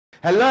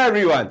Hello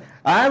everyone,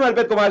 I am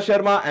Arpit Kumar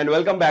Sharma and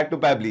welcome back to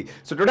Pabbly.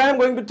 So today I am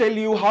going to tell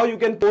you how you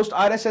can post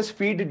RSS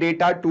feed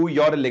data to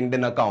your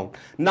LinkedIn account.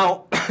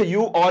 Now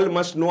you all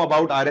must know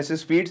about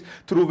RSS feeds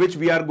through which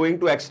we are going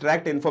to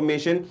extract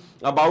information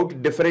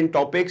about different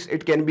topics.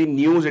 It can be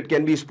news, it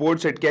can be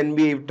sports, it can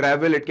be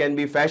travel, it can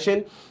be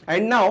fashion.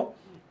 And now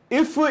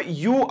if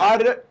you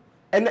are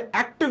an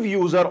active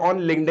user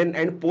on LinkedIn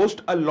and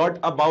post a lot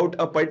about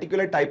a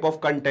particular type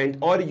of content,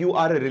 or you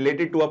are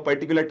related to a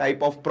particular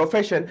type of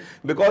profession,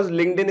 because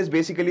LinkedIn is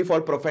basically for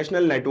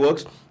professional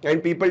networks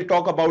and people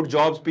talk about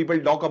jobs, people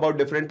talk about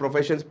different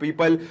professions,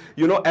 people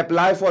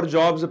apply for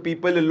jobs,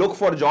 people look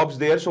for jobs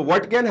there. So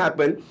what can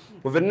happen,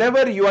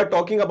 whenever you are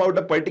talking about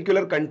a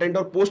particular content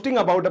or posting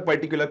about a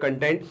particular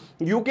content,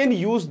 you can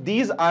use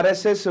these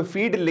RSS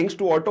feed links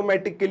to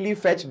automatically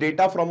fetch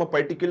data from a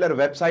particular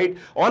website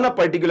on a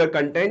particular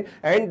content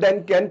and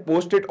then can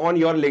post it on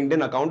your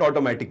LinkedIn account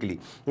automatically.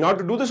 Now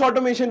to do this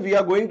automation, we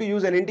are going to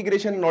use an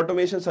integration and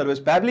automation service,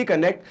 Pabbly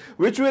Connect,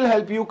 which will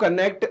help you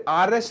connect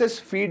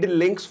RSS feed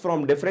links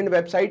from different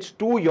websites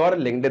to your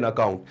LinkedIn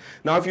account.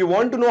 Now if you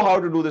want to know how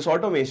to do this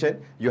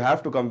automation, you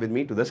have to come with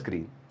me to the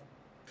screen.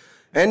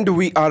 And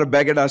we are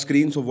back at our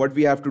screen. So what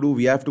we have to do,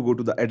 we have to go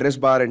to the address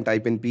bar and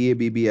type in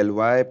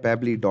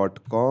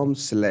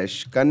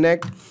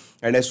pabbly.com/connect.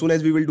 And as soon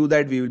as we will do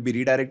that, we will be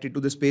redirected to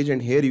this page.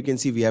 And here you can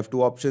see we have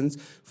two options.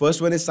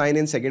 First one is sign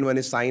in, second one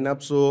is sign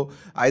up. So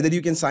either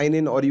you can sign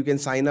in or you can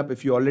sign up.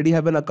 If you already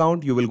have an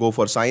account, you will go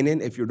for sign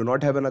in. If you do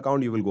not have an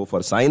account, you will go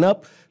for sign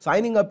up.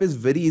 Signing up is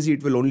very easy.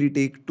 It will only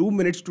take 2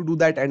 minutes to do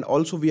that. And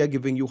also we are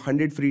giving you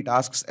 100 free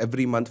tasks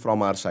every month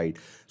from our side.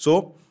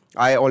 So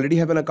I already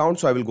have an account,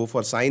 so I will go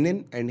for sign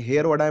in. And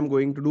here what I am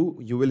going to do,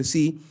 you will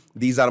see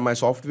these are my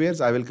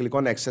softwares. I will click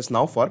on access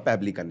now for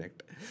Pabbly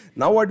Connect.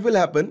 Now what will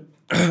happen,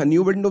 a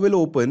new window will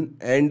open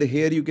and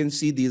here you can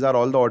see these are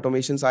all the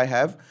automations I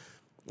have.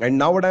 And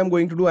now what I am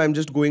going to do, I am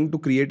just going to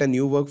create a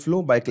new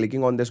workflow by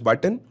clicking on this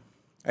button.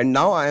 And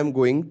now I am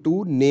going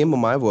to name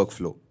my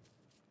workflow.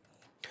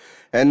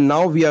 And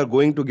now we are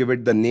going to give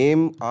it the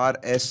name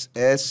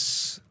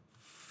RSS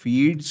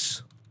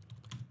feeds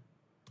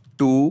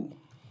to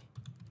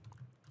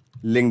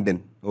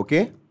LinkedIn.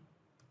 Okay.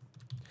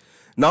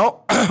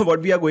 Now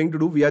what we are going to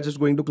do, we are just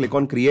going to click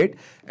on create,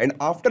 and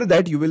after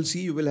that you will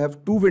see you will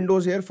have two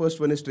windows here. First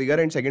one is trigger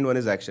and second one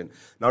is action.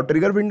 Now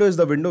trigger window is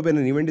the window when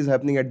an event is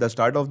happening at the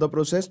start of the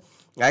process.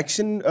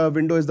 Action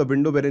window is the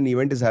window where an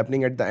event is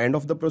happening at the end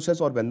of the process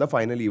or when the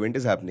final event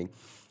is happening.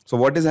 So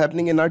what is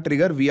happening in our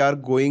trigger, we are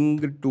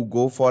going to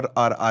go for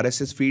our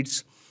RSS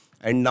feeds,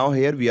 and now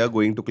here we are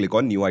going to click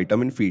on new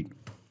item in feed.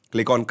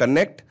 Click on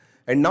connect.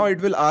 And now it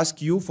will ask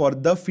you for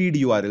the feed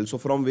URL. So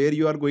from where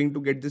you are going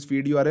to get this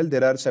feed URL,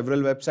 there are several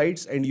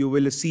websites and you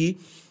will see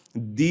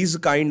these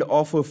kind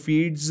of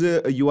feeds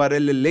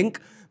URL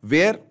link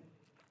where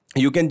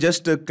you can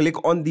just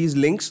click on these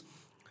links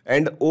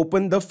and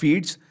open the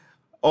feeds.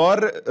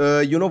 Or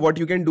what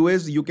you can do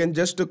is you can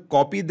just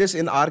copy this.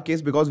 In our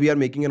case, because we are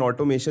making an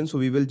automation, so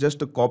we will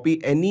just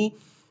copy any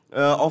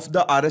of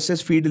the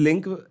RSS feed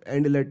link,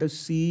 and let us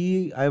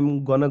see,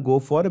 I'm gonna go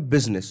for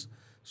business.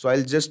 So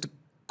I'll just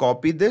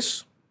copy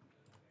this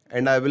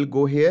and I will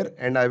go here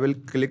and I will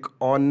click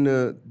on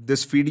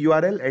this feed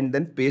URL and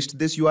then paste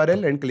this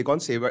URL and click on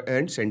save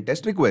and send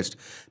test request.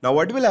 Now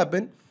what will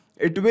happen?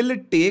 It will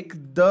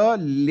take the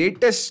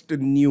latest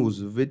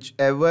news,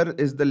 whichever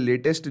is the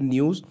latest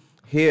news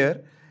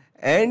here,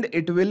 and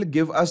it will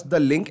give us the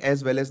link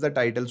as well as the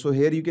title. So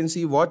here you can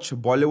see, watch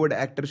Bollywood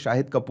actor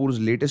Shahid Kapoor's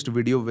latest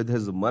video with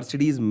his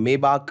Mercedes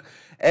Maybach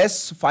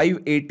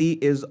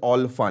S580 is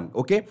all fun.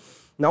 Okay.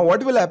 Now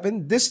what will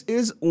happen, this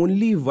is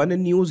only one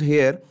news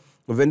here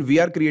when we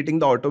are creating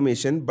the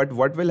automation, but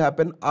what will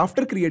happen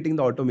after creating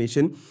the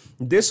automation,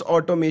 this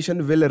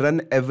automation will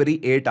run every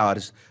 8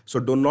 hours. So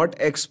do not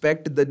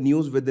expect the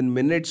news within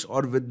minutes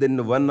or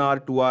within 1 hour,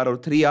 2 hour or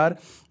 3 hour.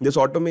 This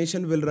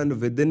automation will run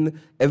within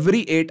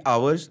every 8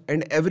 hours,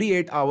 and every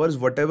 8 hours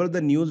whatever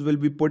the news will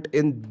be put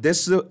in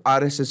this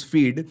RSS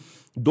feed,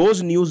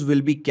 those news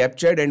will be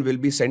captured and will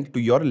be sent to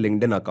your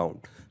LinkedIn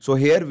account. So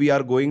here we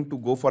are going to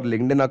go for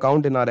LinkedIn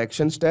account in our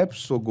action steps.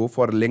 So go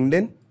for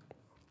LinkedIn.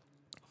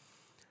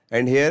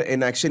 And here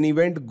in action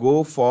event,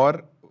 go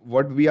for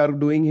what we are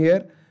doing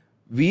here.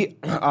 We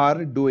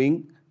are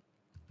doing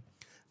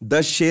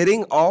the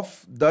sharing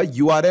of the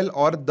URL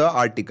or the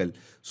article.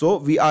 So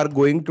we are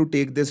going to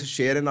take this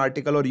share an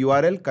article or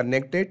URL,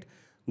 connect it,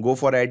 go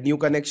for add new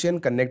connection,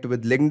 connect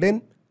with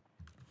LinkedIn.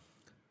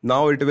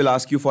 Now it will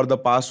ask you for the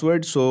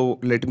password. So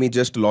let me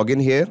just log in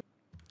here.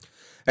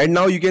 And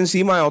now you can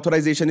see my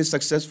authorization is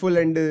successful,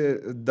 and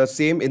in the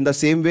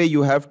same way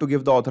you have to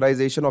give the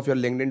authorization of your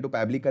LinkedIn to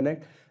Pabbly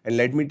Connect. And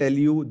let me tell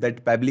you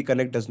that Pabbly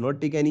Connect does not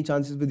take any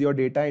chances with your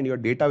data, and your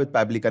data with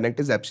Pabbly Connect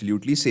is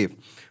absolutely safe.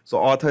 So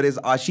author is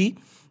Ashi.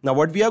 Now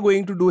what we are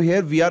going to do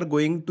here, we are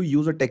going to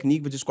use a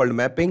technique which is called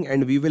mapping,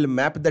 and we will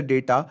map the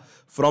data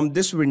from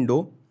this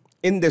window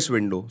in this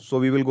window. So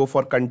we will go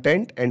for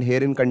content, and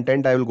here in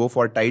content I will go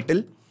for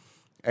title,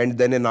 and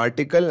then an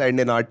article, and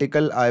in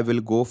article I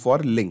will go for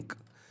link.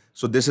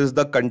 So this is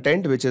the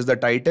content, which is the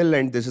title,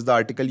 and this is the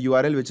article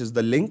URL, which is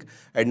the link.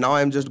 And now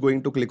I'm just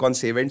going to click on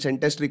save and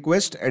send test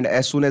request. And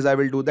as soon as I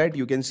will do that,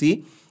 you can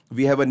see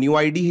we have a new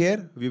ID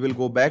here. We will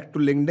go back to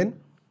LinkedIn.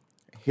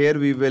 Here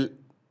we will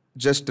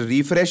just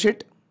refresh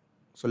it.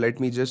 So let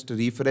me just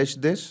refresh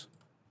this.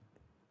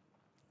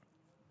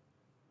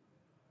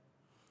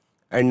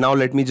 And now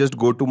let me just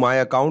go to my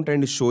account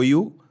and show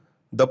you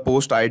the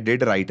post I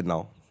did right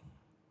now.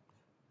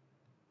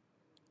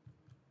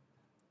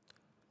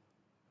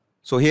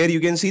 So here you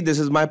can see this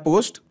is my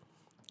post,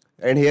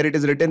 and here it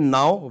is written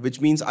now,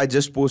 which means I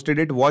just posted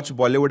it. Watch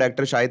Bollywood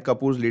actor Shahid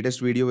Kapoor's latest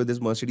video with his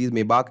Mercedes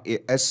Maybach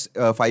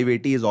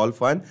S580 is all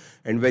fun.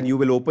 And when you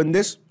will open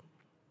this,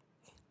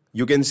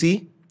 you can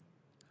see,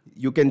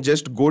 you can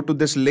just go to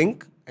this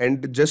link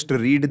and just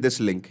read this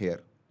link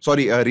here.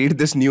 Sorry, read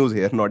this news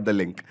here, not the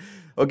link.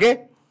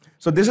 Okay.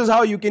 So this is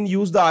how you can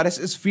use the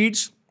RSS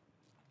feeds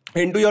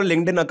into your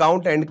LinkedIn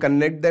account and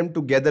connect them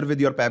together with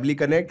your Pabbly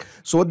Connect,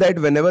 so that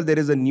whenever there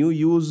is a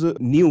news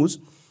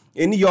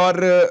in your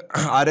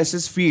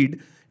RSS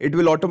feed, it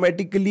will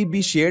automatically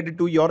be shared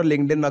to your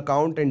LinkedIn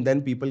account, and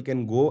then people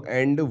can go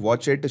and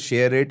watch it,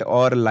 share it,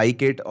 or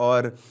like it,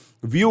 or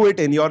view it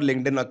in your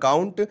LinkedIn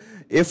account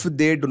if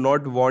they do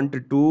not want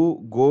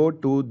to go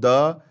to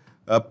the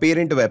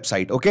parent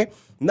website. Okay.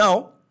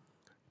 Now,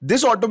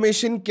 this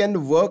automation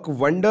can work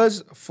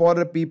wonders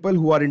for people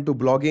who are into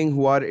blogging,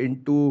 who are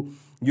into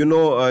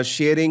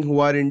sharing, who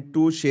are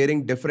into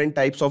sharing different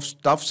types of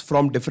stuffs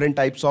from different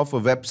types of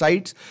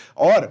websites,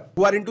 or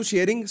who are into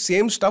sharing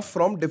same stuff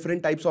from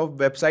different types of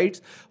websites,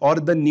 or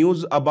the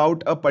news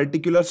about a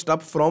particular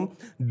stuff from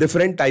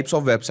different types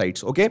of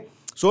websites. Okay.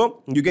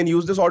 So you can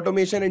use this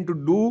automation, and to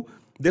do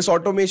this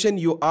automation,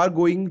 you are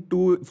going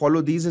to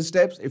follow these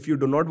steps. If you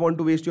do not want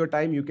to waste your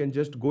time, you can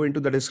just go into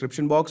the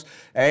description box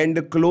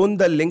and clone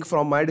the link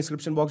from my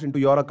description box into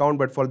your account.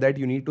 But for that,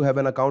 you need to have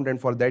an account,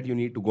 and for that, you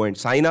need to go and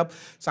sign up.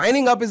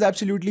 Signing up is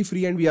absolutely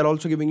free, and we are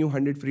also giving you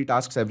 100 free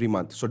tasks every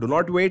month. So do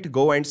not wait,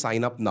 go and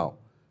sign up now.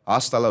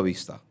 Hasta la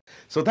vista.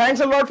 So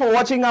thanks a lot for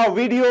watching our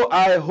video.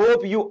 I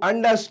hope you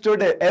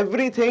understood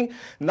everything.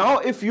 Now,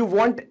 if you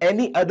want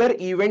any other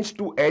events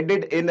to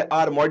added in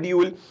our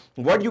module,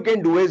 what you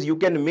can do is you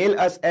can mail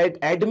us at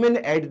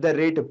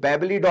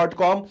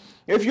admin@pabbly.com.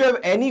 If you have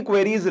any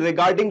queries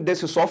regarding this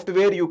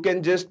software, you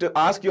can just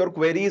ask your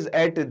queries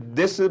at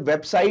this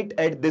website,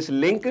 at this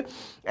link.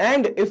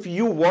 And if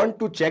you want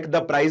to check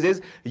the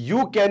prices,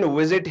 you can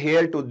visit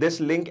here to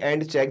this link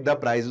and check the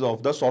prices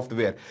of the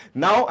software.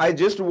 Now, I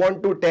just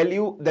want to tell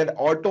you that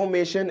automation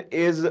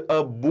is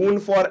a boon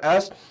for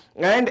us,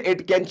 and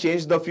it can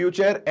change the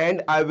future,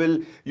 and I will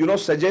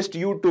suggest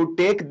you to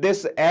take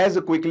this as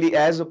quickly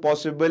as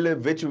possible,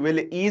 which will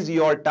ease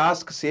your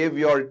task, save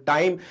your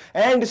time,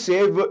 and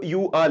save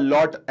you a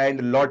lot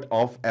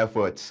of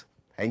efforts.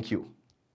 Thank you.